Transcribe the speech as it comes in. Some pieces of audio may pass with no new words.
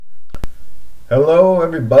Hello,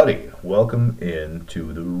 everybody. Welcome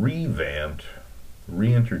into the revamped,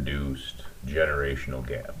 reintroduced Generational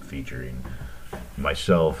Gap featuring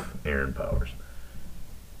myself, Aaron Powers.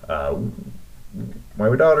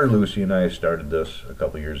 My daughter Lucy and I started this a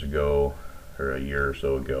couple years ago, or a year or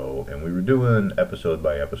so ago, and we were doing episode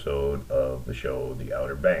by episode of the show The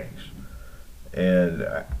Outer Banks. And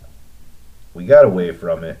we got away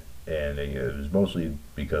from it, and it was mostly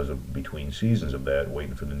because of between seasons of that,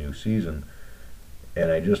 waiting for the new season. And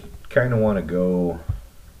I just kind of want to go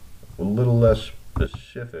a little less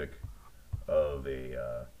specific of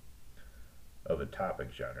a topic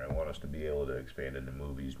genre. I want us to be able to expand into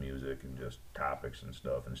movies, music, and just topics and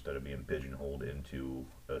stuff instead of being pigeonholed into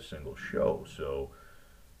a single show. So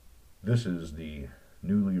this is the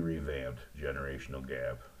newly revamped Generational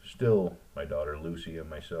Gap. Still my daughter Lucy and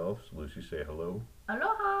myself. So Lucy, say hello.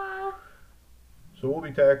 Aloha! So we'll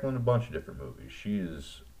be tackling a bunch of different movies. She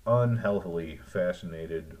is unhealthily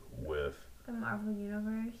fascinated with The Marvel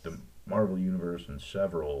Universe. the Marvel Universe and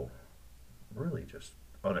several really just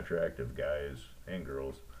unattractive guys and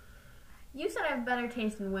girls. You said I have better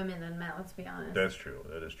taste in women than men, let's be honest. That's true.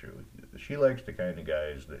 That is true. She likes the kind of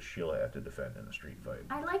guys that she'll have to defend in a street fight.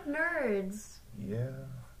 I like nerds. Yeah,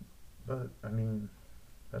 but I mean,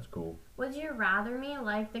 that's cool. Would you rather me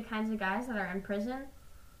like the kinds of guys that are in prison?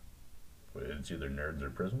 It's either nerds or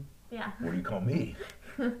prison. Yeah. What do you call me?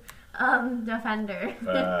 Defender.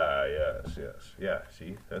 Yes. Yeah,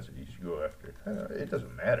 see, that's what you should go after. It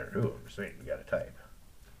doesn't matter who. I'm just saying you got to type.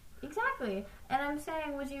 Exactly. And I'm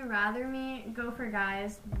saying, would you rather me go for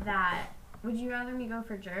jerks?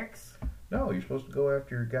 No, you're supposed to go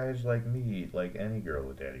after guys like me, like any girl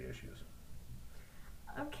with daddy issues.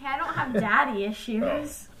 Okay, I don't have daddy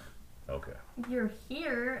issues. Oh, okay. You're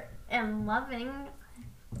here and loving.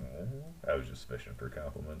 I was just fishing for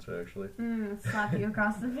compliments, actually. Slap you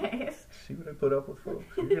across the face. See what I put up with, folks?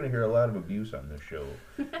 You're going to hear a lot of abuse on this show,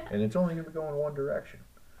 and it's only going to go in one direction.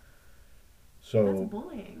 So, That's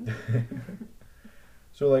bullying.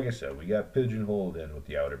 So like I said, we got pigeonholed in with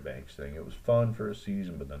the Outer Banks thing. It was fun for a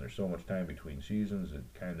season, but then there's so much time between seasons,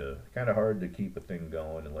 it's kind of hard to keep a thing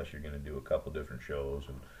going unless you're going to do a couple different shows.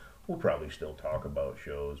 And we'll probably still talk about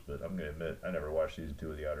shows, but I'm going to admit I never watched season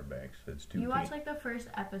 2 of the Outer Banks. It's too. You watched like the first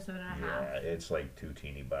episode and a half. Yeah, it's like too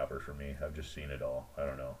teeny bopper for me. I've just seen it all. I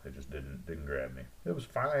don't know. It just didn't grab me. It was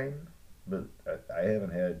fine, but I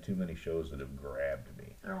haven't had too many shows that have grabbed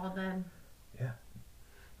me. They're all dead. Yeah.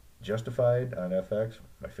 Justified on FX,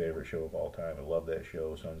 my favorite show of all time. I love that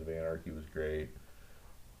show. Sons of Anarchy was great.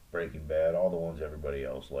 Breaking Bad, all the ones everybody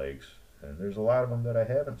else likes. And there's a lot of them that I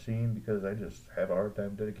haven't seen because I just have a hard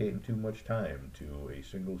time dedicating too much time to a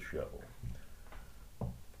single show.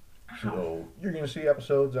 So you're going to see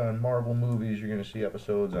episodes on Marvel movies. You're going to see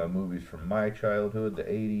episodes on movies from my childhood, the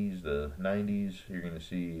 80s, the 90s. You're going to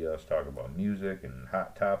see us talk about music and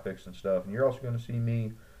hot topics and stuff. And you're also going to see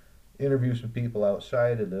me interview some people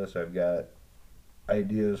outside of this. I've got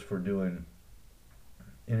ideas for doing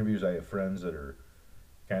interviews. I have friends that are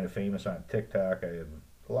kind of famous on TikTok. I have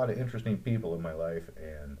a lot of interesting people in my life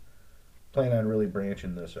and plan on really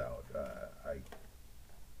branching this out. I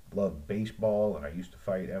love baseball, and I used to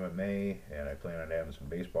fight MMA, and I plan on having some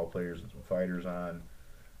baseball players and some fighters on,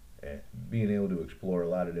 and being able to explore a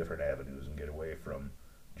lot of different avenues and get away from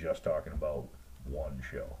just talking about one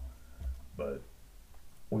show. But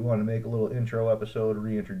we want to make a little intro episode,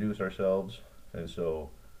 reintroduce ourselves, and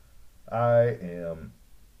so I am,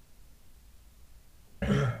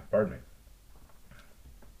 pardon me,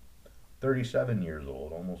 37 years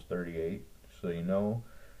old, almost 38, so you know,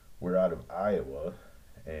 we're out of Iowa,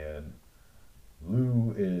 and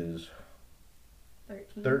Lou is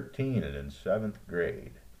 13 and in 7th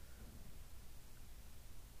grade.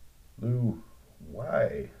 Lou,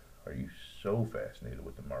 why are you so fascinated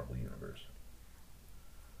with the Marvel Universe?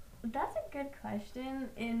 That's a good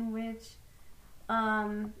question, in which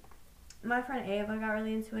my friend Ava got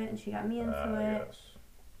really into it, and she got me into it. Yes.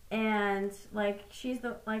 And like she's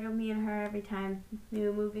like me and her, every time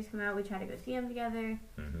new movies come out, we try to go see them together.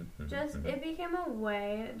 It became a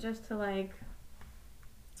way just to like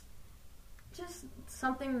just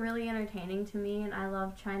something really entertaining to me, and I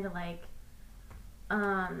love trying to like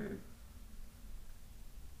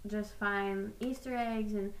just find Easter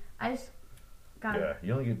eggs, and I just got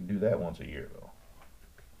you only get to do that once a year though.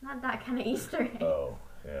 Not that kind of Easter egg. Oh,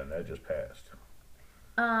 yeah, that just passed.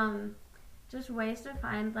 Just ways to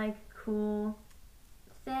find like cool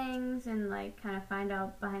things and like kind of find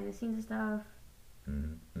out behind the scenes stuff.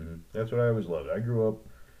 That's what I always loved. I grew up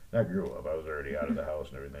I grew up. I was already out of the house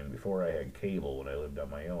and everything. Before I had cable, when I lived on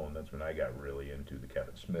my own, that's when I got really into the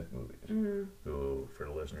Kevin Smith movies. Mm-hmm. Who, for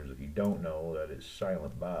the listeners, if you don't know, that is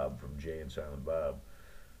Silent Bob from Jay and Silent Bob.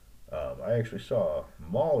 I actually saw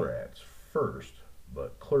Mallrats first,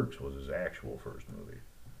 but Clerks was his actual first movie.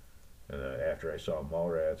 And after I saw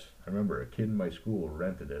Mallrats, I remember a kid in my school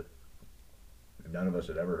rented it. None of us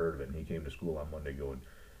had ever heard of it, and he came to school on Monday going,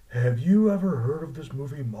 "Have you ever heard of this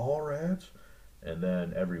movie Mallrats?" And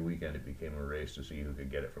then every weekend it became a race to see who could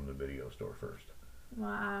get it from the video store first.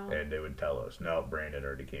 Wow. And they would tell us, "No, Brandon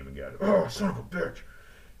already came and got it." "Oh, son of a bitch."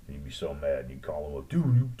 And you'd be so mad. You'd call him up,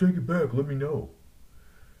 "Dude, you take it back. Let me know."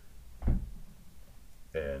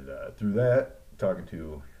 And through that, talking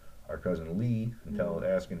to our cousin Lee and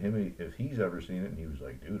asking him if he's ever seen it. And he was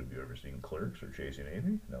like, "Dude, have you ever seen Clerks or Chasing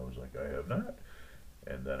Amy?" And I was like, "I have not."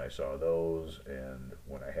 And then I saw those. And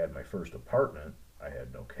when I had my first apartment, I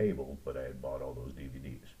had no cable, but I had bought all those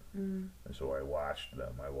DVDs. Mm. And so I watched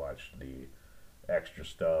them. I watched the extra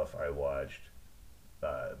stuff. I watched,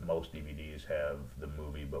 most DVDs have the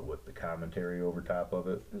movie, but with the commentary over top of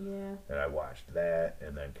it. Yeah. And I watched that.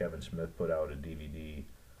 And then Kevin Smith put out a DVD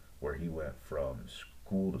where he went from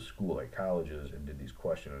school to school, like colleges, and did these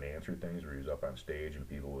question and answer things where he was up on stage and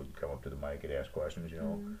people would come up to the mic and ask questions, you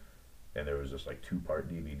know. Mm. And there was this like 2-part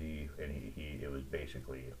DVD, and it was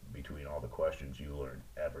basically between all the questions you learned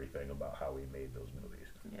everything about how he made those movies.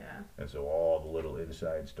 Yeah. And so all the little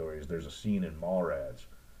inside stories. There's a scene in Mallrats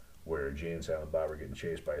where Jay and Silent Bob are getting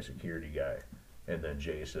chased by a security guy, and then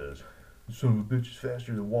Jay says, "Son of a bitch is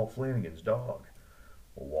faster than Walt Flanagan's dog."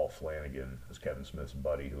 Well, Walt Flanagan is Kevin Smith's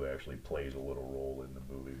buddy who actually plays a little role in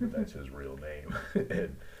the movie, but that's his real name.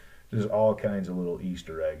 And just all kinds of little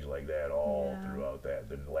Easter eggs like that all throughout that.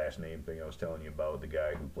 The last name thing I was telling you about, the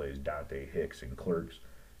guy who plays Dante Hicks in Clerks,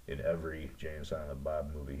 in every Jay and Silent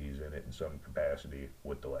Bob movie, he's in it in some capacity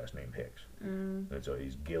with the last name Hicks. Mm. And so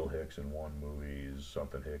he's Gil Hicks in one movie, he's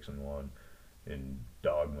something Hicks in one. In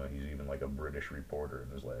Dogma, he's even like a British reporter,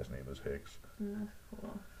 and his last name is Hicks. That's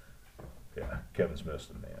cool. Yeah, Kevin Smith's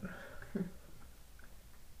the man.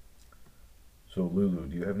 So, Lulu,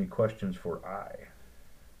 do you have any questions for I?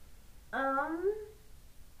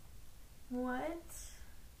 What?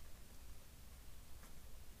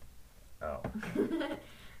 Oh.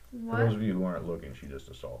 What? For those of you who aren't looking, she just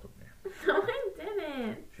assaulted me. No, I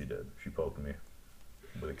didn't. She did. She poked me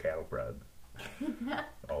with a cattle prod.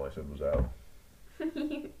 All I said was "ow."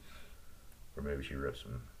 Or maybe she ripped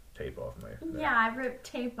some tape off my neck. Yeah, I ripped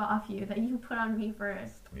tape off you that you put on me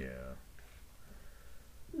first. Yeah.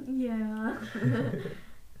 Yeah.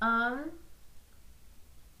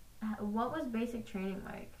 What was basic training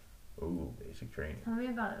like? Ooh, basic training. Tell me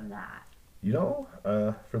about that. You know,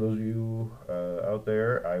 for those of you out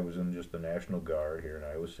there, I was in just the National Guard here in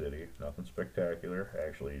Iowa City. Nothing spectacular.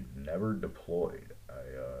 Actually, never deployed.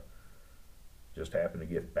 I just happened to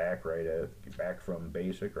get back from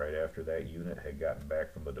basic right after that unit had gotten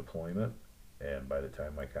back from a deployment. And by the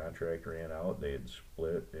time my contract ran out, they had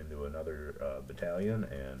split into another battalion,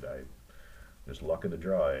 and I just luck of the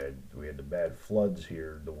draw. We had the bad floods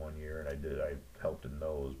here the one year, and I helped in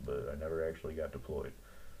those, but I never actually got deployed.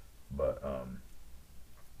 But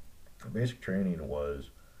basic training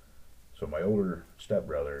was, so my older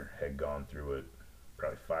stepbrother had gone through it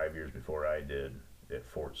probably 5 years before I did at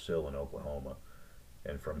Fort Sill in Oklahoma,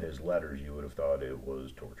 and from his letters you would have thought it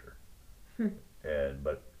was torture.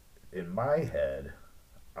 But in my head,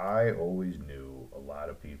 I always knew a lot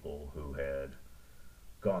of people who had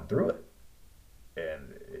gone through it,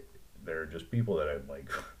 and they're just people that I'm like,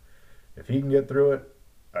 if he can get through it,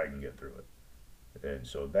 I can get through it. And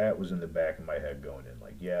so that was in the back of my head going in,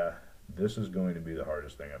 like, yeah, this is going to be the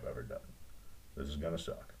hardest thing I've ever done. This is going to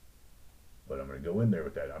suck. But I'm going to go in there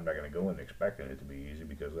with that. I'm not going to go in expecting it to be easy,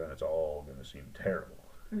 because then it's all going to seem terrible.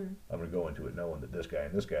 Mm. I'm going to go into it knowing that this guy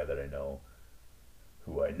and this guy that I know,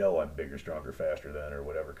 who I know I'm bigger, stronger, faster than, or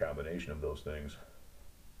whatever combination of those things,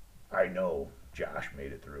 I know Josh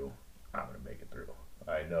made it through. I'm going to make it through.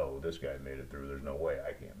 I know this guy made it through. There's no way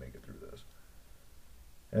I can't make it through this.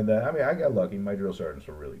 And then, I mean, I got lucky. My drill sergeants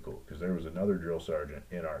were really cool, because there was another drill sergeant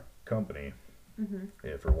in our company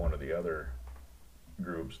for one of the other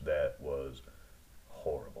groups that was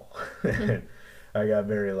horrible. And I got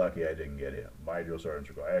very lucky I didn't get him. My drill sergeants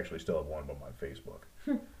were cool. I actually still have one of them on Facebook.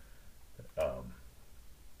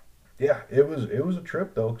 Yeah, it was a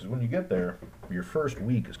trip, though, because when you get there, your first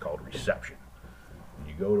week is called reception. And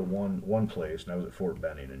you go to one place, and I was at Fort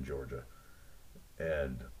Benning in Georgia.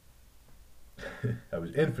 And I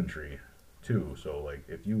was infantry too, so like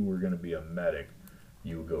if you were going to be a medic,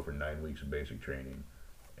 you would go for 9 weeks of basic training,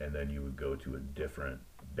 and then you would go to a different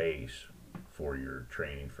base for your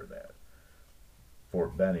training for that.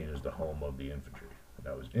 Fort Benning is the home of the infantry. And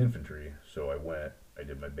I was infantry, so I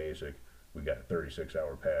did my basic, we got a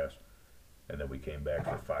 36-hour pass, and then we came back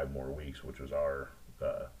for 5 more weeks, which was our,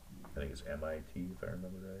 I think it's MIT, if I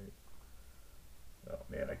remember right. Oh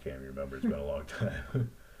man, I can't remember, it's been a long time.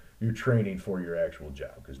 You're training for your actual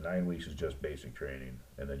job, because 9 weeks is just basic training,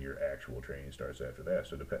 and then your actual training starts after that.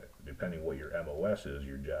 So depending what your MOS is,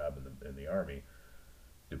 your job in the Army,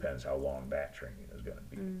 depends how long that training is going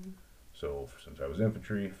to be. So since I was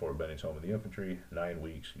infantry, Fort Benning's home of the infantry, 9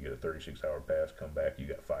 weeks, you get a 36-hour pass, come back, you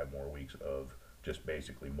got 5 more weeks of just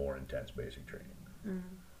basically more intense basic training. And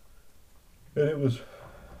it was,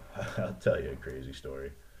 I'll tell you a crazy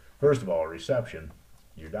story. First of all, reception,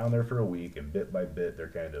 you're down there for a week, and bit by bit, they're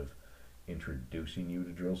kind of introducing you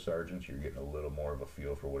to drill sergeants. You're getting a little more of a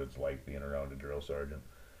feel for what it's like being around a drill sergeant.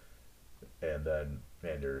 And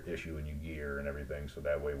they're issuing you gear and everything, so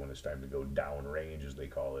that way when it's time to go down range, as they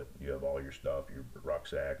call it, you have all your stuff, your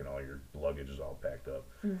rucksack and all your luggage is all packed up.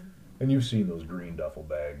 And you've seen those green duffel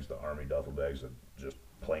bags, the Army duffel bags, that just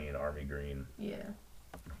plain Army green. Yeah.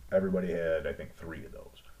 Everybody had, I think, 3 of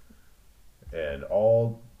those. And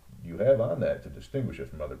all you have on that to distinguish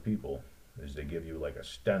it from other people is they give you like a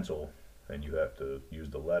stencil, and you have to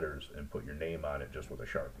use the letters and put your name on it just with a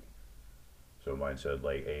Sharpie. So mine said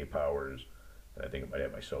like A Powers, and I think it might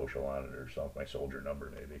have my social on it or something, my soldier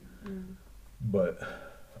number maybe. But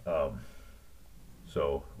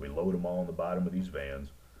so we load them all in the bottom of these vans,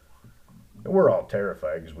 and we're all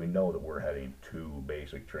terrified because we know that we're heading to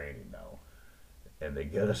basic training now. And they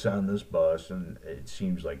get us on this bus, and it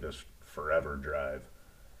seems like this forever drive.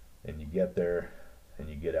 And you get there, and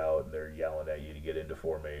you get out, and they're yelling at you to get into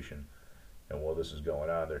formation. And while this is going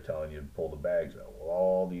on, they're telling you to pull the bags out. Well,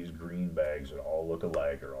 all these green bags that all look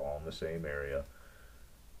alike are all in the same area.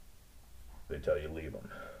 They tell you leave them.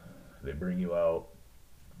 They bring you out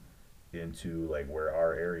into like where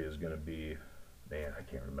our area is going to be. Man, I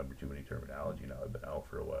can't remember too many terminology now. I've been out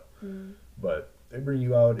for a while. But they bring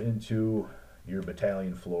you out into your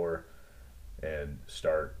battalion floor and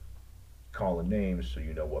start calling names so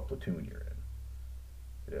you know what platoon you're in.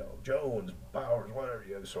 You know, Jones, Powers, whatever.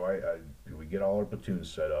 Yeah. So we get all our platoons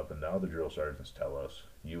set up, and now the drill sergeants tell us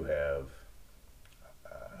you have,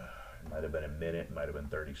 it might have been a minute, it might have been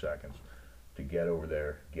 30 seconds to get over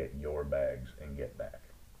there, get your bags, and get back.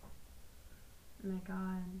 Oh my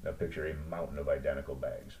God. Now picture a mountain of identical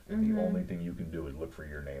bags, and the only thing you can do is look for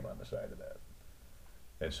your name on the side of that.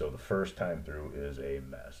 And so the first time through is a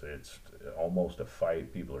mess. It's almost a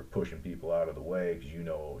fight. People are pushing people out of the way because you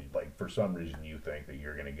know, like for some reason you think that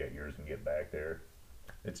you're going to get yours and get back there.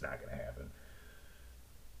 It's not going to happen.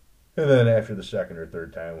 And then after the second or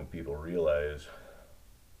third time when people realize,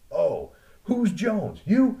 oh, who's Jones?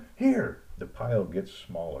 You? Here. The pile gets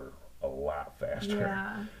smaller a lot faster.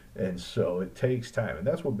 Yeah. And so it takes time, and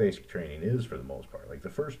that's what basic training is for the most part. Like the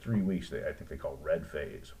first 3 weeks, I think they call red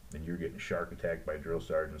phase, and you're getting shark attacked by drill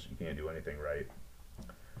sergeants. You can't do anything right.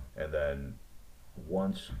 And then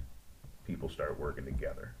once people start working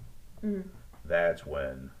together, that's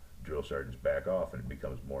when drill sergeants back off, and it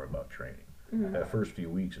becomes more about training. That first few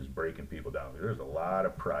weeks is breaking people down. There's a lot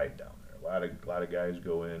of pride down there. A lot of guys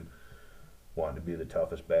go in wanting to be the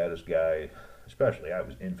toughest, baddest guy. Especially I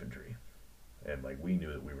was infantry. And like we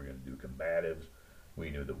knew that we were going to do combatives,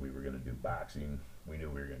 we knew that we were going to do boxing, we knew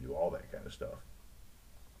we were going to do all that kind of stuff.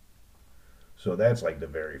 So that's like the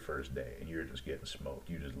very first day, and you're just getting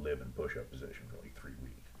smoked. You just live in push-up position for like 3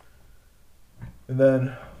 weeks. And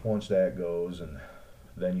then once that goes, and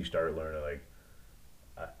then you start learning, like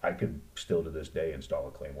I could still to this day install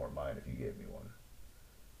a Claymore mine if you gave me one.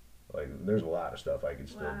 Like there's a lot of stuff I could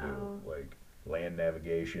still do, like land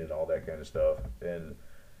navigation, all that kind of stuff. And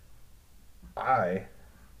I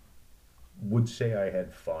would say I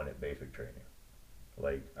had fun at basic training.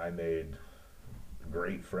 Like, I made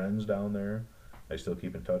great friends down there. I still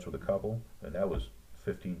keep in touch with a couple, and that was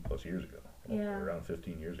 15 plus years ago. Yeah. Around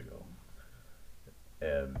 15 years ago.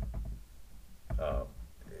 And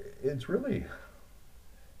it's really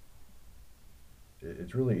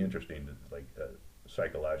interesting to, like,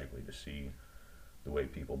 psychologically to see the way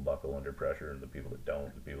people buckle under pressure and the people that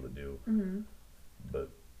don't, the people that do. But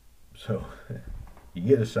so you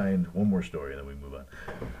get assigned, one more story and then we move on.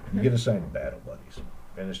 You get assigned battle buddies,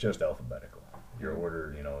 and it's just alphabetical. Your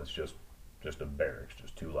order, you know, it's just a barracks,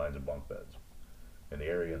 just 2 lines of bunk beds. And the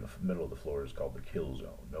area in the middle of the floor is called the kill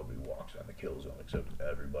zone. Nobody walks on the kill zone, except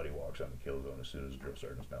everybody walks on the kill zone as soon as the drill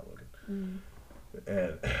sergeant's not looking.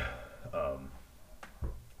 And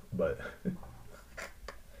but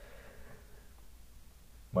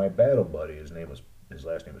my battle buddy, his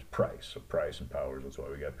last name is Price. So Price and Powers, that's why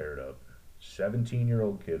we got paired up.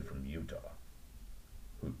 17-year-old kid from Utah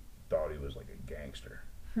who thought he was like a gangster.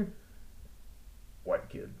 White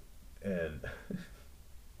kid. And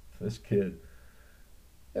this kid,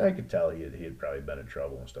 yeah, I could tell he had probably been in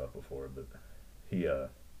trouble and stuff before, but he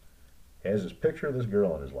has this picture of this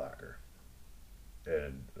girl in his locker.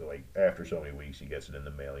 And like after so many weeks, he gets it in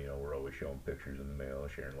the mail. You know, we're always showing pictures in the mail,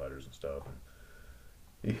 sharing letters and stuff.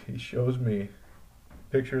 And he shows me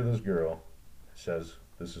a picture of this girl. Says,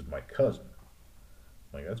 "This is my cousin."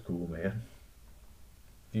 I'm like, that's cool, man.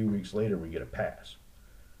 A few weeks later, we get a pass.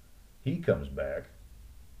 He comes back.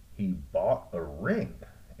 He bought a ring,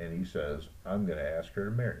 and he says, "I'm going to ask her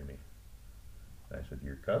to marry me." And I said,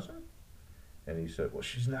 "Your cousin?" And he said, "Well,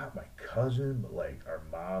 she's not my cousin, but like our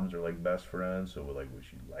moms are like best friends, so like, would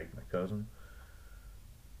she like my cousin?"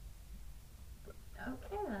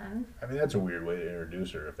 Okay then. I mean, that's a weird way to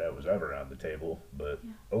introduce her if that was ever on the table. But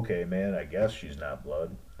Yeah. okay, man, I guess she's not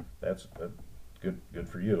blood. That's good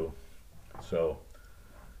for you. So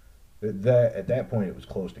at that point, it was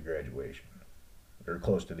close to graduation, or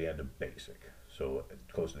close to the end of basic. So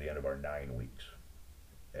close to the end of our 9 weeks,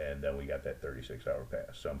 and then we got that 36-hour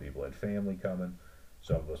pass. Some people had family coming.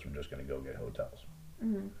 Some of us were just going to go get hotels.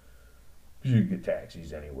 Mm-hmm. You can get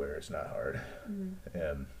taxis anywhere. It's not hard. Mm-hmm.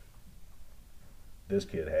 And this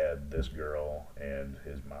kid had this girl and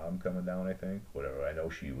his mom coming down, I think. Whatever. I know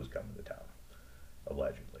she was coming to town,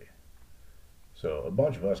 allegedly. So a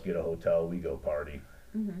bunch of us get a hotel. We go party.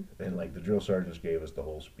 Mm-hmm. And like the drill sergeants gave us the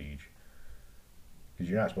whole speech. Because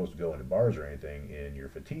you're not supposed to go into bars or anything in your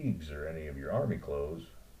fatigues or any of your army clothes.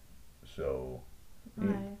 So,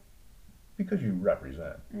 Why? because you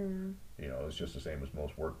represent. Mm. You know, it's just the same as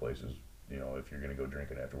most workplaces. You know, if you're going to go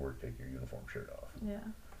drinking after work, take your uniform shirt off. Yeah.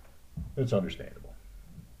 It's understandable.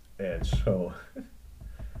 And so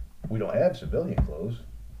we don't have civilian clothes.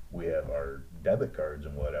 We have our debit cards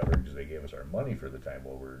and whatever because they gave us our money for the time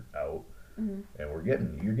while we're out. Mm-hmm.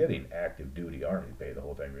 And you're getting active duty army pay the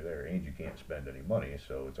whole time you're there, and you can't spend any money,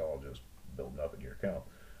 so it's all just building up in your account.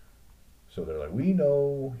 So they're like, we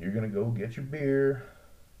know you're gonna go get your beer.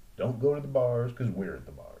 Don't go to the bars because we're at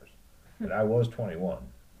the bars. And I was 21.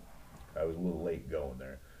 I was a little late going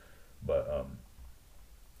there, but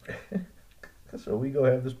so we go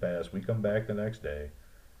have this pass. We come back the next day,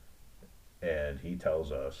 and he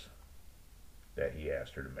tells us that he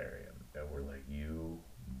asked her to marry him, and we're like, you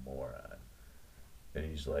moron. And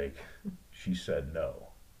he's like, she said no.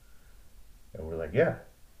 And we're like, yeah,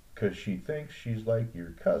 because she thinks she's like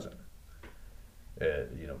your cousin.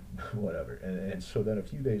 You know, whatever. And so then a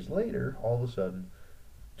few days later, all of a sudden,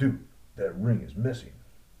 dude, that ring is missing.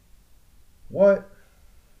 What?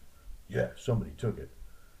 Yeah, somebody took it.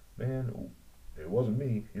 Man, it wasn't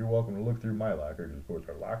me. You're welcome to look through my locker, because of course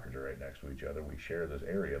our lockers are right next to each other. We share this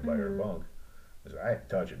area by our bunk. I said, I didn't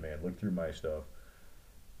touch it, man. Look through my stuff.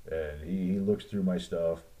 And he looks through my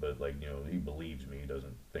stuff, but like, you know, he believes me. He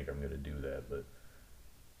doesn't think I'm going to do that. But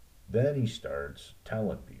then he starts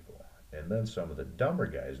telling people. And then some of the dumber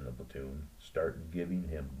guys in the platoon start giving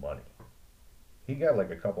him money. He got like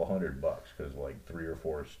a couple $100 because like 3 or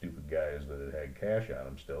 4 stupid guys that had cash on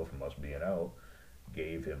him still from us being out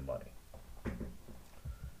gave him money.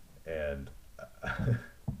 And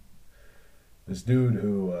this dude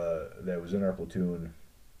who that was in our platoon,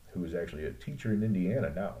 who is actually a teacher in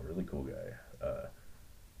Indiana now, a really cool guy.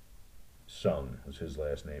 Sung was his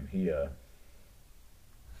last name.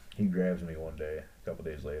 He grabs me one day, a couple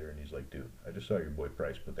days later, and he's like, dude, I just saw your boy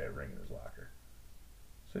Price put that ring in his locker.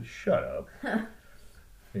 I said, shut up.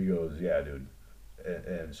 He goes, yeah, dude.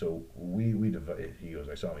 And so we divide. He goes,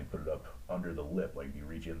 I saw him put it up under the lip, like you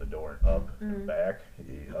reach in the door and up and back.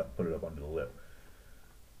 He put it up under the lip.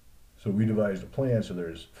 So we devised a plan. So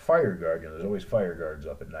there's fire guard. You know, there's always fire guards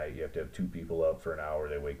up at night. You have to have 2 people up for an hour.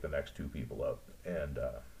 They wake the next 2 people up. And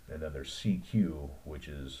then there's CQ, which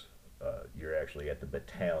is you're actually at the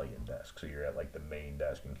battalion desk. So you're at like the main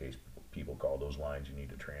desk in case people call those lines. You need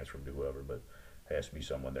to transfer them to whoever, but it has to be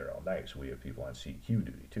someone there all night. So we have people on CQ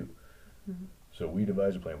duty too. Mm-hmm. So we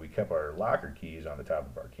devised a plan. We kept our locker keys on the top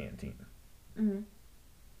of our canteen. Mm-hmm.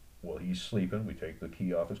 Well, he's sleeping. We take the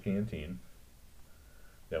key off his canteen.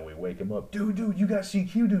 Then we wake him up. Dude, you got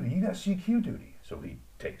CQ duty. You got CQ duty. So he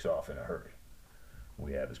takes off in a hurry.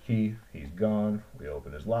 We have his key. He's gone. We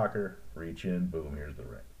open his locker, reach in, boom, here's the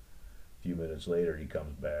ring. A few minutes later, he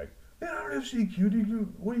comes back. Man, I don't have CQ duty.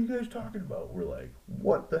 What are you guys talking about? We're like,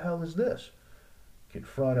 what the hell is this?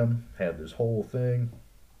 Confront him, have this whole thing.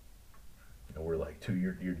 And we're like,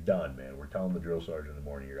 dude, you're done, man. We're telling the drill sergeant in the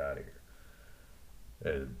morning, you're out of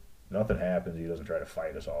here. And nothing happens. He doesn't try to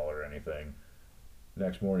fight us all or anything.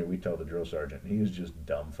 Next morning, we tell the drill sergeant, and he is just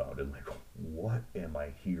dumbfounded. Like, what am I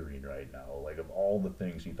hearing right now? Like, of all the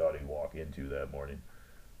things he thought he'd walk into that morning.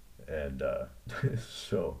 And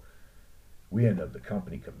so we end up, the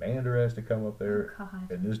company commander has to come up there. Oh,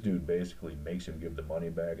 God. And this dude basically makes him give the money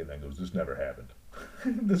back and then goes, this never happened.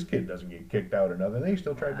 This kid doesn't get kicked out or nothing. They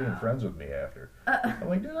still tried being friends with me after. I'm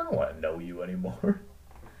like, dude, I don't want to know you anymore.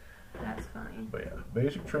 That's funny. But yeah,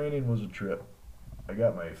 basic training was a trip. I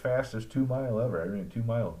got my fastest 2 mile ever. I ran 2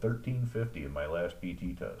 mile 13:50 in my last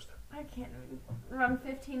PT test. I can't even run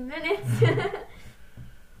 15 minutes.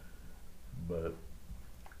 But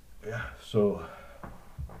yeah, so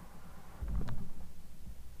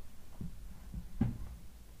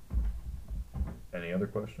any other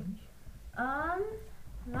questions? Not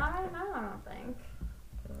right now, I don't think.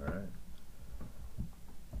 All right.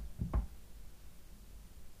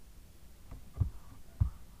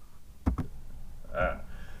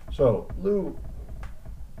 So, Lou,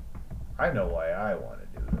 I know why I want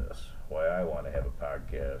to do this, why I want to have a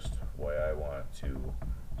podcast, why I want to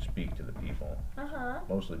speak to the people.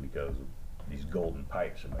 Mostly because of these golden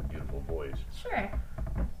pipes and my beautiful voice. Sure.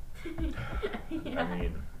 Yeah. I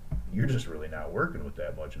mean, you're just really not working with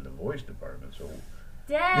that much in the voice department, so...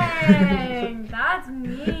 Dang, that's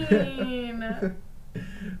mean.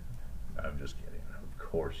 I'm just kidding. Of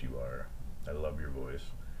course you are. I love your voice.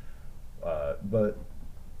 But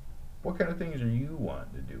what kind of things are you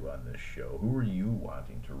wanting to do on this show? Who are you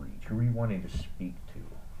wanting to reach? Who are you wanting to speak to?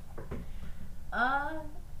 I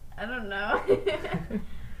don't know.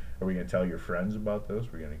 Are we going to tell your friends about this?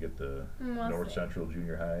 We're going to get the We'll North see. Central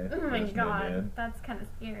Junior High. Oh my listening God, in? that's kind of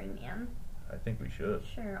scary, man. I think we should.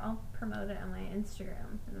 Sure, I'll promote it on my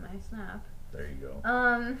Instagram and my Snap. There you go.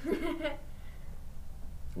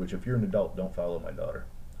 Which, if you're an adult, don't follow my daughter.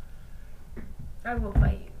 I will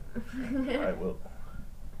fight you. I will.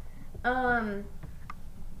 I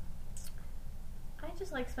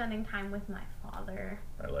just like spending time with my father.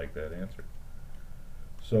 I like that answer.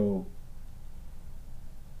 So,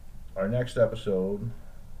 our next episode,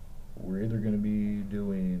 we're either going to be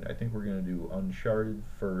doing, I think we're going to do Uncharted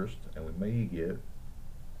first, and we may get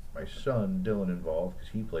my son Dylan involved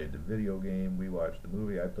because he played the video game. We watched the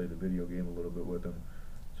movie. I played the video game a little bit with him,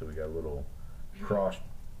 so we got a little cross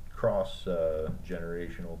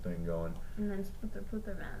generational thing going. And then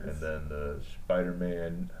Spootermans. And then the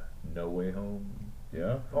Spider-Man No Way Home.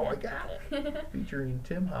 Yeah. Oh, I got it. Featuring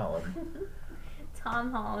Tim Holland,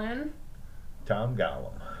 Tom Holland, Tom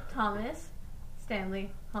Gollum. Thomas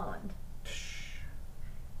Stanley Holland.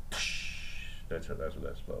 That's what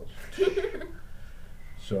that spells.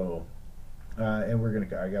 So,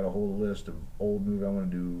 and I got a whole list of old movies. I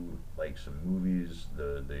want to do like some movies,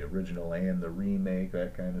 the original and the remake,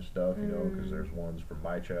 that kind of stuff, you know, because there's ones from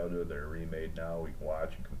my childhood that are remade now. We can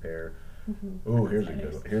watch and compare. Oh, here's a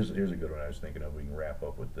good one. Here's a good one I was thinking of. We can wrap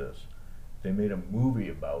up with this. They made a movie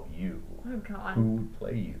about you. Oh God. Who would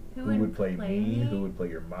play you? Who would play me? Who would play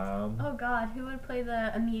your mom? Oh God, who would play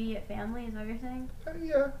the immediate family? Is that what you're saying?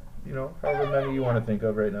 Yeah, you know, however many you want to think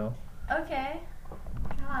of right now. Okay.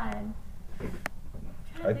 God.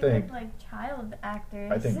 I think of, like child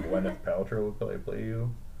actors. I think Gwyneth Paltrow would probably play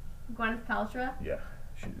you. Gwyneth Paltrow. Yeah,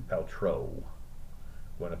 Paltrow.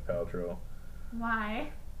 Gwyneth Paltrow.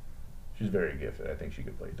 Why? She's very gifted. I think she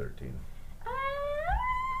could play 13.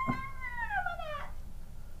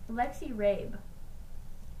 Lexi Rabe.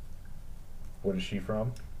 What is she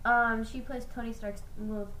from? She plays Tony Stark's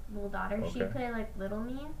little daughter. Okay. She played like Little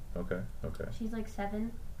Me. Okay. She's like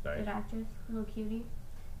 7. Nice. Good actress, little cutie.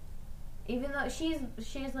 Even though she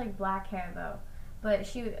has like black hair though, but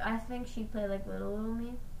I think she played like Little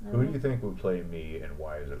Me. Who do you think would play me, and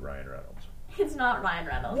why is it Ryan Reynolds? It's not Ryan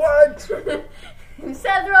Reynolds. What?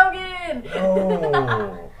 Seth Rogen.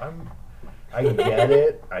 No, I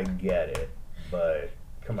get it, but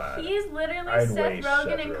come on. He's literally I'd Seth waste Rogen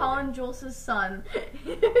Seth and Rogen. Colin Jost' son.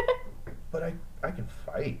 But I can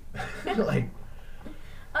fight. Like,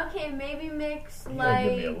 okay, maybe mix you gotta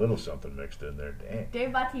give me a like little something mixed in there. Dang.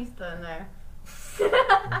 Dave Bautista in there.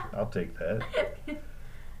 I'll take that.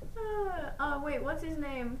 Wait, what's his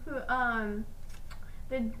name? Who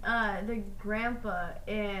the grandpa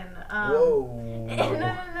in Whoa.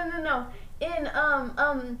 no.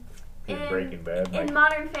 In Breaking Bad. In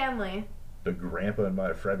Modern Family. The grandpa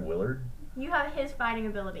in Fred Willard. You have his fighting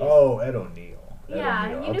abilities. Oh, Ed O'Neill. Yeah,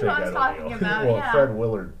 you I'll knew take who I was Ed talking O'Neill. about, Well, yeah. Fred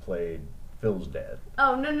Willard played Phil's dad.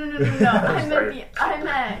 Oh no! I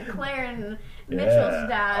meant Claire and Mitchell's Yeah,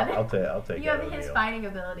 dad. I'll take You Ed have his O'Neill. fighting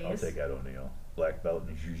abilities. I'll take Ed O'Neill. Black belt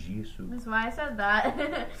in Jiu-Jitsu. That's why I said that.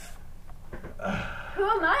 Who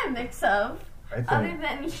am I a mix of? I think, Other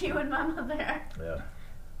than you and my mother. yeah.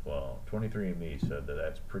 Well, 23andMe said that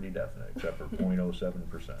that's pretty definite, except for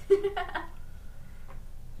 0.07%.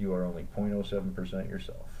 You are only 0.07%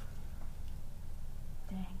 yourself.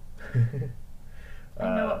 Dang.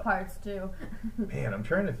 I know what parts too. Man, I'm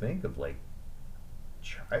trying to think of like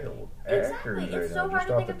child Exactly. actors right It's so now. hard Just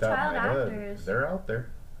to off think the of top child of my head. actors. They're out there.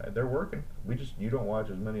 They're working. You don't watch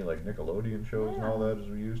as many like Nickelodeon shows and all Yeah. that as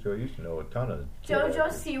we used to. I used to know a ton of kid JoJo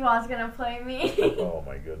actors. Siwa's gonna play me. Oh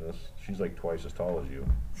my goodness, she's like twice as tall as you.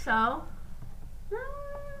 So,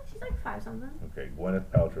 she's like 5 something. Okay, Gwyneth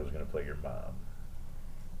Paltrow's gonna play your mom.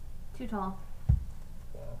 Too tall.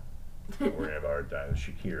 Wow, we're gonna have a hard time.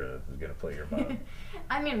 Shakira is gonna play your mom.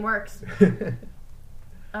 I mean, works. Seth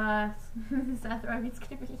Rogen's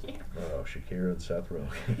gonna be you. Oh, Shakira and Seth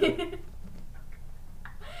Rogen.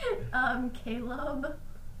 Caleb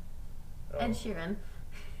and Sheeran.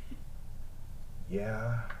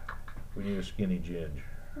 Yeah, we need a skinny ginge.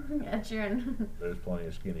 Ed Sheeran. There's plenty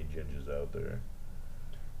of skinny ginges out there.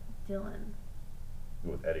 Dylan.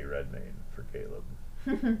 With Eddie Redmayne for Caleb.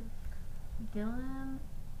 Dylan. Dylan.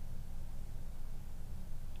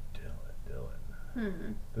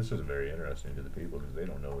 This is very interesting to the people because they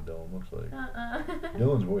don't know what Dylan looks like. Uh-uh.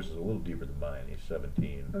 Dylan's voice is a little deeper than mine. He's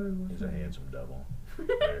 17. He's a handsome devil.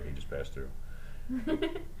 There, he just passed through. Who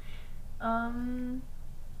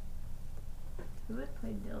would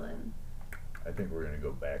play Dylan? I think we're going to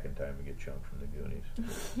go back in time and get Chunk from the Goonies.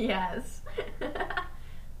 Yes.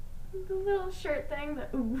 The little shirt thing.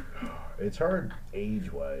 Ooh. It's hard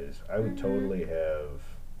age-wise. I would totally have...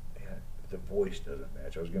 Man, the voice doesn't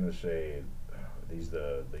match. I was going to say... He's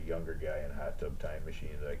the younger guy in Hot Tub Time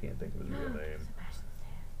Machine. I can't think of his real name.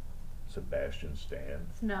 Sebastian Stan.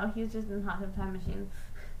 No, he was just in Hot Tub Time Machine.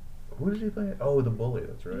 Who does he play? Oh, the bully.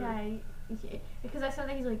 That's right. Yeah, because I saw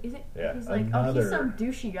that he's like, is it? Yeah, he's like, he's some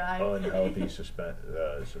douchey guy. Unhealthy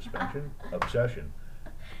suspension, obsession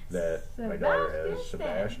that my daughter has.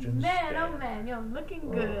 Sebastian Man, Stan. oh man, you're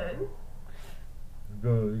looking good.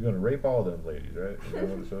 You're gonna rape all them ladies, right? Is that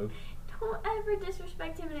what it says? Don't ever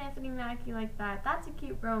disrespect him and Anthony Mackie like that. That's a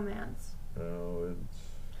cute romance. No, it's...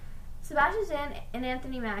 Sebastian Stan and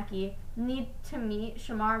Anthony Mackie need to meet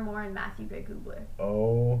Shamar Moore and Matthew Gray Kubler.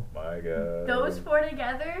 Oh my god. Those 4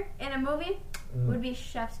 together in a movie would be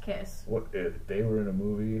chef's kiss. What if they were in a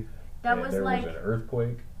movie That and was there like was an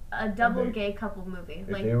earthquake? a double gay couple movie.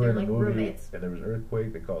 If Like they were they're in a like movie roommates. and there was an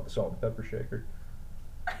earthquake, they call it the salt and pepper shaker.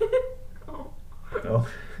 Oh. No?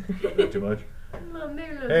 Not too much?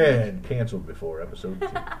 Maybe a little And canceled before episode 2.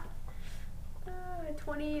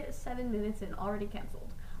 27 minutes in, already canceled.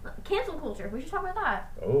 Cancel culture. We should talk about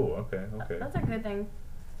that. Oh, okay. That's a good thing.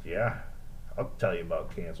 Yeah. I'll tell you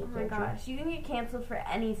about cancel Oh my culture. gosh, you can get canceled for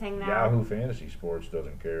anything now. Yahoo Fantasy Sports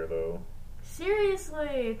doesn't care, though.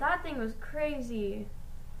 Seriously, that thing was crazy.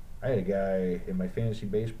 I had a guy in my fantasy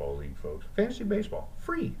baseball league, folks. Fantasy baseball.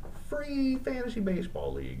 Free fantasy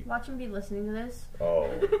baseball league. Watch him be listening to this. Oh,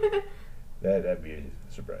 that'd be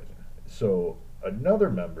surprising. So another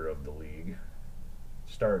member of the league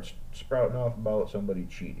starts sprouting off about somebody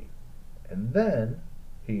cheating. And then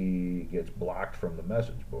he gets blocked from the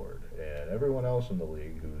message board. And everyone else in the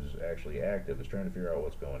league who's actually active is trying to figure out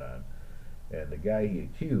what's going on. And the guy he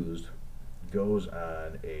accused goes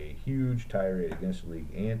on a huge tirade against the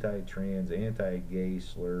league, anti-trans, anti-gay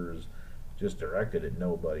slurs, just directed at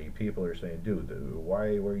nobody. People are saying, dude, why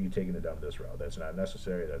are you taking it down this route? That's not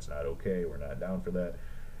necessary. That's not okay. We're not down for that.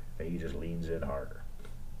 And he just leans in harder.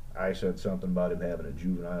 I said something about him having a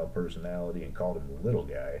juvenile personality and called him the little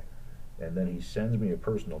guy. And then he sends me a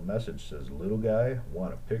personal message, says, little guy,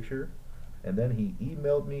 want a picture? And then he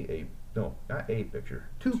emailed me no, not a picture,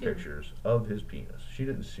 two pictures of his penis. She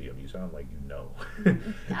didn't see him. You sound like you know.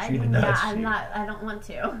 She did not see him. I don't want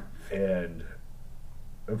to. And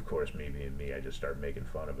of course, me being me, I just start making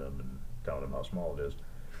fun of him and telling him how small it is.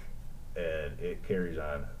 And it carries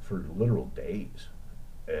on for literal days.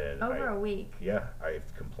 And Over a week. Yeah,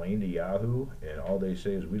 I've complained to Yahoo, and all they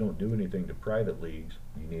say is we don't do anything to private leagues.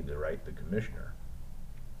 You need to write the commissioner.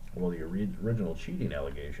 Well, the original cheating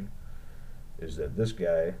allegation is that this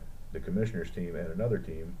guy, the commissioner's team, and another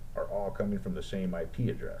team are all coming from the same IP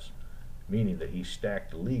address, meaning that he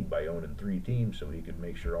stacked the league by owning 3 teams so he could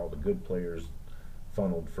make sure all the good players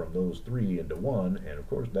funneled from those 3 into one, and of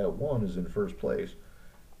course that one is in first place,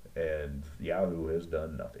 and Yahoo has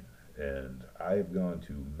done nothing. And I've gone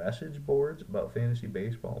to message boards about fantasy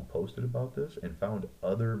baseball and posted about this and found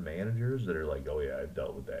other managers that are like, oh yeah, I've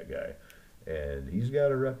dealt with that guy, and he's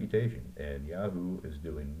got a reputation, and Yahoo is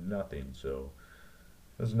doing nothing. So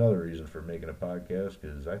that's another reason for making a podcast,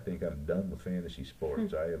 because I think I'm done with fantasy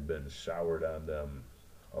sports. I have been soured on them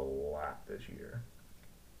a lot this year.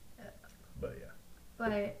 But yeah.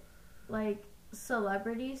 but like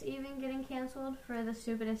celebrities even getting canceled for the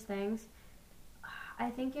stupidest things. I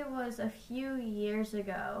think it was a few years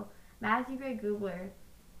ago. Matthew Gray Gubler,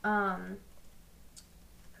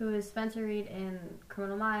 who is Spencer Reed in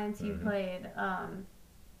Criminal Minds, he played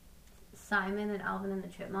Simon and Alvin and the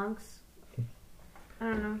Chipmunks. I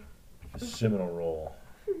don't know. A seminal role.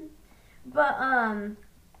 But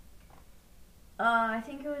I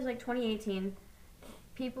think it was like 2018.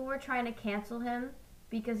 People were trying to cancel him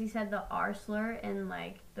because he said the R slur in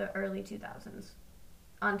like the early 2000s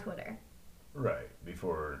on Twitter. Right,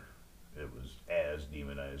 before it was as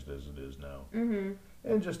demonized as it is now. Mm-hmm.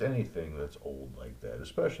 And just anything that's old like that,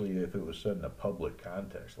 especially if it was said in a public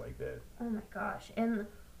context like that. Oh my gosh. And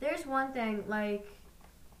there's one thing, like,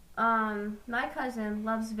 my cousin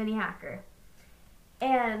loves Vinnie Hacker.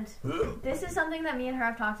 And this is something that me and her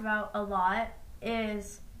have talked about a lot,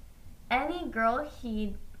 is any girl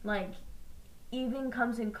he, like, even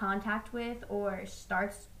comes in contact with or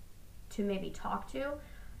starts to maybe talk to,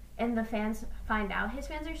 and the fans find out, his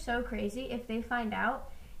fans are so crazy, if they find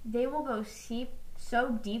out, they will go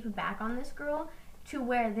so deep back on this girl to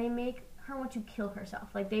where they make her want to kill herself.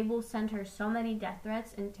 Like, they will send her so many death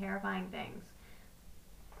threats and terrifying things.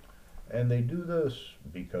 And they do this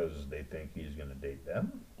because they think he's going to date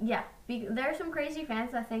them? Yeah. There are some crazy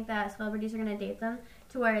fans that think that celebrities are going to date them,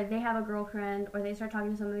 to where they have a girlfriend or they start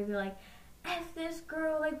talking to somebody and be like, F this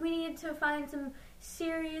girl, like, we need to find some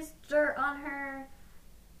serious dirt on her.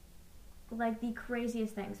 Like, the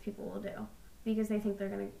craziest things people will do because they think they're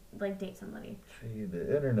going to, like, date somebody. See,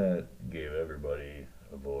 the internet gave everybody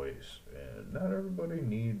a voice, and not everybody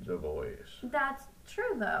needs a voice. That's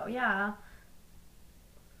true, though, yeah.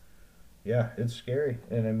 Yeah, it's scary.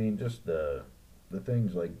 And, I mean, just the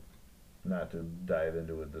things like, not to dive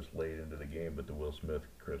into it this late into the game, but the Will Smith,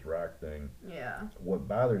 Chris Rock thing. Yeah. What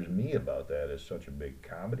bothers me about that is such a big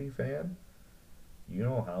comedy fan. You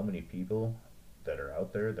know how many people that are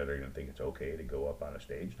out there that are going to think it's okay to go up on a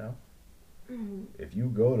stage now? Mm-hmm. If you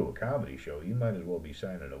go to a comedy show, you might as well be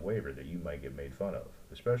signing a waiver that you might get made fun of,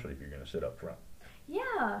 especially if you're going to sit up front.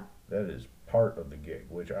 Yeah. That is part of the gig,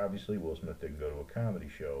 which obviously Will Smith didn't go to a comedy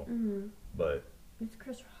show, but it's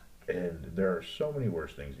Chris Rock. And there are so many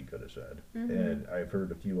worse things he could have said. And I've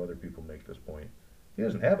heard a few other people make this point. He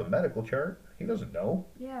doesn't have a medical chart. He doesn't know.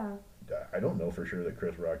 Yeah. I don't know for sure that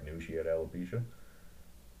Chris Rock knew she had alopecia,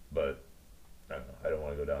 but I don't know. I don't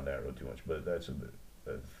want to go down that road too much, but that's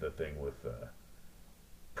the thing with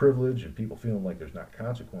privilege and people feeling like there's not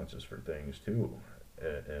consequences for things too,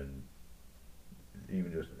 and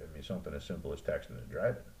even just, I mean, something as simple as texting and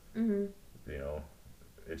driving. You know,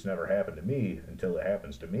 it's never happened to me until it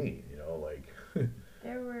happens to me. You know, like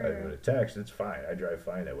with a text, it's fine. I drive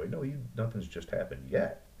fine that way. No, nothing's just happened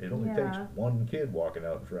yet. It only takes one kid walking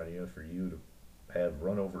out in front of you for you to have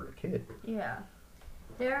run over a kid. Yeah.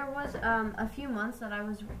 There was a few months that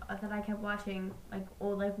I kept watching like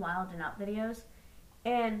old like Wild and Out videos,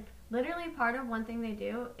 and literally part of one thing they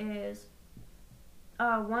do is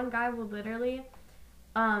one guy will literally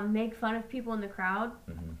make fun of people in the crowd,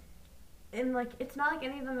 and like it's not like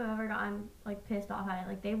any of them have ever gotten like pissed off at it.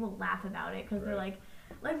 Like they will laugh about it because they're like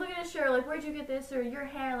look at his shirt, like where'd you get this, or your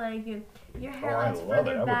hair, like your hairline's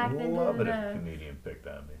further back than I would love it if a comedian picked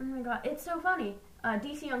on me. Oh my god, it's so funny.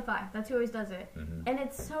 DC Young 5, that's who always does it. And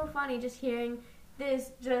it's so funny just hearing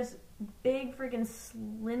this just big freaking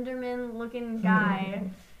Slenderman looking guy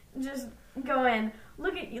just going,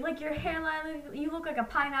 look at you, like your hairline, you look like a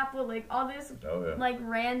pineapple, like all this like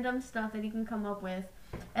random stuff that he can come up with.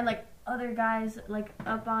 And like other guys like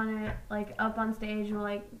up on it, like up on stage will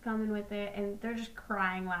like come in with it, and they're just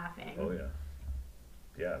crying laughing. Oh yeah.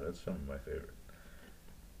 Yeah, that's some of my favorite.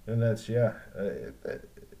 And that's,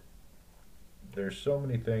 there's so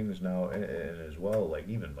many things now, and as well, like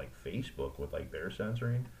even like Facebook with like their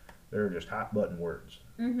censoring, there are just hot button words.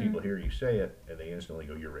 People hear you say it, and they instantly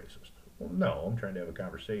go, "You're racist." Well, no, I'm trying to have a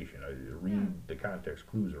conversation. I read the context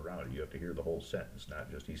clues around it. You have to hear the whole sentence, not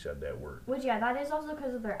just he said that word. Which that is also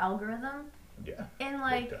because of their algorithm. Yeah. And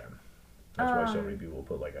like, big time. That's why so many people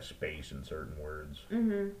put like a space in certain words.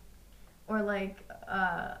 Or like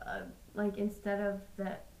instead of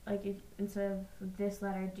this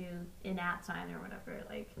letter, do an @ sign or whatever.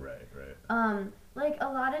 Like. Right. Like a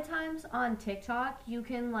lot of times on TikTok, you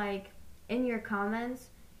can like in your comments,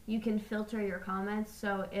 you can filter your comments.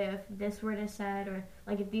 So if this word is said, or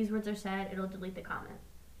like if these words are said, it'll delete the comment.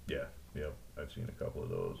 Yeah. Yep. I've seen a couple of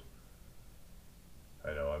those.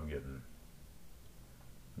 I know I'm getting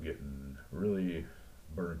really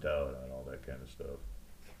burnt out on all that kind of stuff.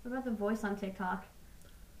 What about the voice on TikTok?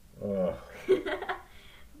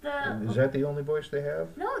 Is that the only voice they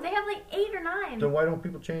have? No, they have like 8 or 9. Then why don't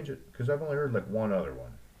people change it? Because I've only heard like one other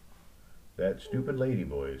one. That stupid lady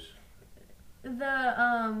voice.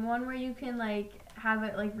 The one where you can like have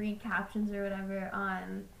it like read captions or whatever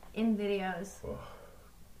in videos. Oh,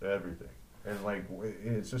 everything. And like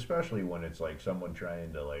it's especially when it's like someone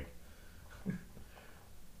trying to like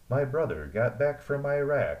my brother got back from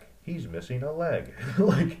Iraq. He's missing a leg.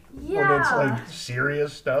 Like Yeah. when it's like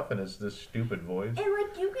serious stuff and it's this stupid voice. And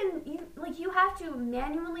like you have to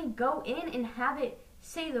manually go in and have it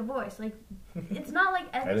say the voice. Like it's not like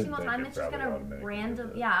every didn't single think time it it's just probably gonna automatically random.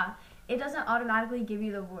 did that. Yeah, it doesn't automatically give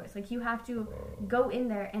you the voice. Like you have to go in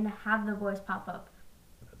there and have the voice pop up.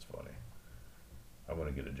 That's funny. I want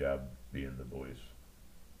to get a job being the voice.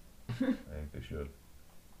 I think they should.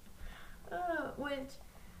 Which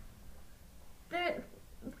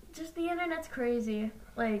just the internet's crazy.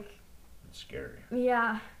 Like It's scary.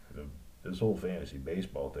 yeah. This whole fantasy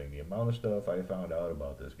baseball thing, the amount of stuff I found out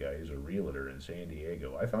about this guy, he's a realtor in San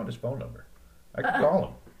Diego. I found his phone number. I could call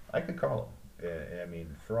him. I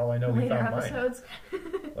mean, for all I know, he Later found mine. episodes.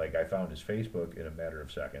 Like, I found his Facebook in a matter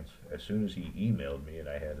of seconds. As soon as he emailed me and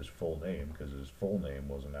I had his full name, because his full name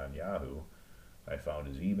wasn't on Yahoo, I found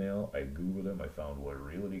his email. I Googled him. I found what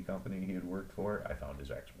realty company he had worked for. I found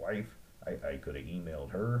his ex-wife. I could have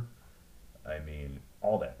emailed her. I mean,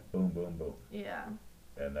 all that. Boom, boom, boom. Yeah.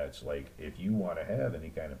 And that's like, if you want to have any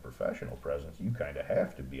kind of professional presence, you kind of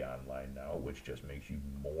have to be online now, which just makes you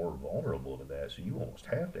more vulnerable to that. So you almost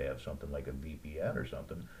have to have something like a VPN or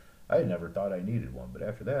something. I never thought I needed one, but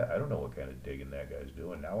after that, I don't know what kind of digging that guy's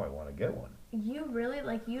doing. Now I want to get one. You really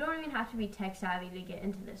like you don't even have to be tech savvy to get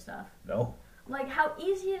into this stuff. No. Like how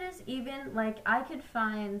easy it is. Even like I could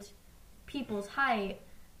find people's height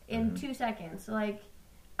in 2 seconds. Like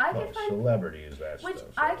I Well, can find celebrity is that which stuff.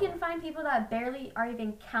 I can find people that barely are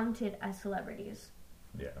even counted as celebrities.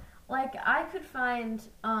 Yeah. Like I could find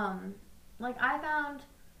like I found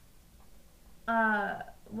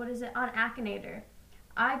what is it on Akinator.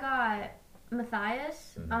 I got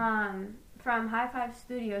Matthias from High Five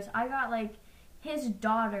Studios. I got like his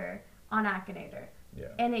daughter on Akinator. Yeah.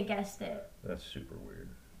 And it guessed it. That's super weird.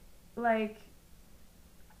 Like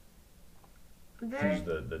She's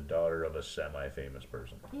the daughter of a semi-famous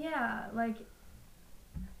person. yeah, like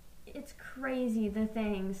it's crazy the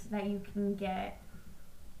things that you can get.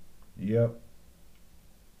 Yep.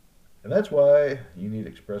 And that's why you need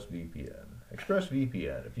ExpressVPN.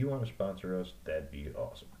 ExpressVPN, if you want to sponsor us, that'd be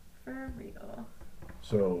awesome. For real.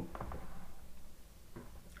 So,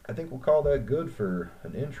 I think we'll call that good for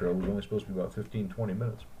an intro. It was only supposed to be about 15, 20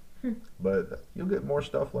 minutes. But you'll get more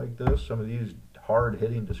stuff like this, some of these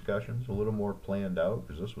hard-hitting discussions, a little more planned out,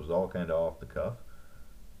 because this was all kind of off the cuff.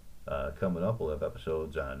 Coming up, we'll have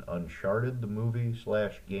episodes on Uncharted, the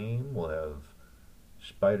movie/game. We'll have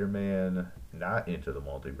Spider-Man, not Into the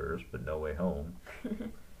Multiverse, but No Way Home.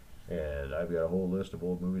 And I've got a whole list of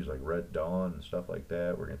old movies like Red Dawn and stuff like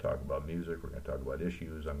that. We're going to talk about music. We're going to talk about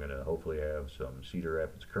issues. I'm going to hopefully have some Cedar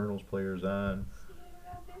Rapids Kernels players on.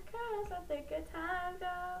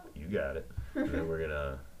 You got it. And then we're going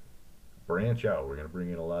to branch out. We're going to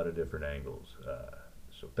bring in a lot of different angles.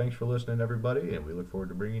 So thanks for listening, everybody, and we look forward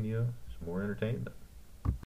to bringing you some more entertainment.